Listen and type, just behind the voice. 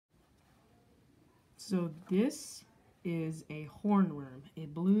So this is a hornworm, a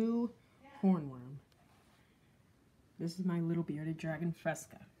blue hornworm. This is my little bearded dragon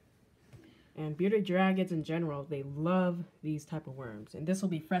Fresca. And bearded dragons in general, they love these type of worms. And this will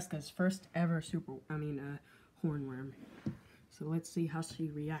be Fresca's first ever hornworm. So let's see how she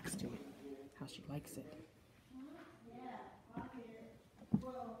reacts to it, how she likes it.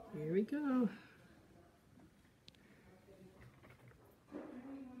 Here we go.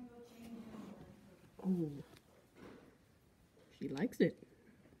 Oh, she likes it.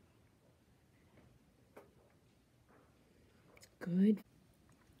 It's good.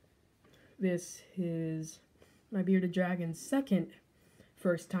 This is my bearded dragon's second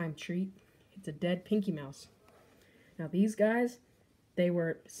first time treat. It's a dead Pinkie mouse. Now these guys, they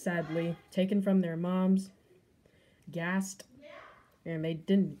were sadly taken from their moms, gassed, and they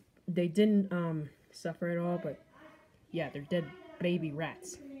didn't suffer at all, but yeah, they're dead baby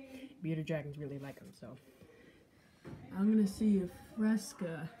rats. Bearded dragons really like them, so I'm gonna see if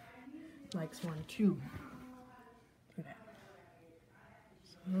Fresca likes one too. Look at that.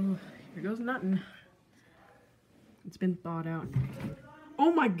 So here goes nothing. It's been thawed out.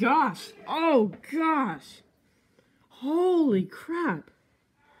 Oh my gosh! Oh gosh! Holy crap!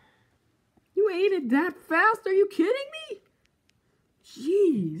 You ate it that fast? Are you kidding me?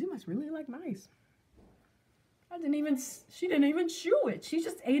 Jeez, you must really like mice. She didn't even chew it. She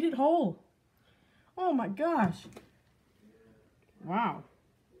just ate it whole. Oh my gosh. Wow.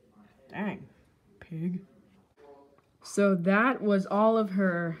 Dang, pig. So that was all of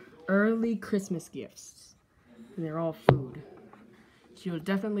her early Christmas gifts. And they're all food. She'll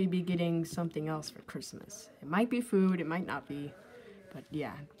definitely be getting something else for Christmas. It might be food, it might not be. But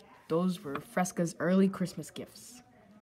yeah, those were Fresca's early Christmas gifts.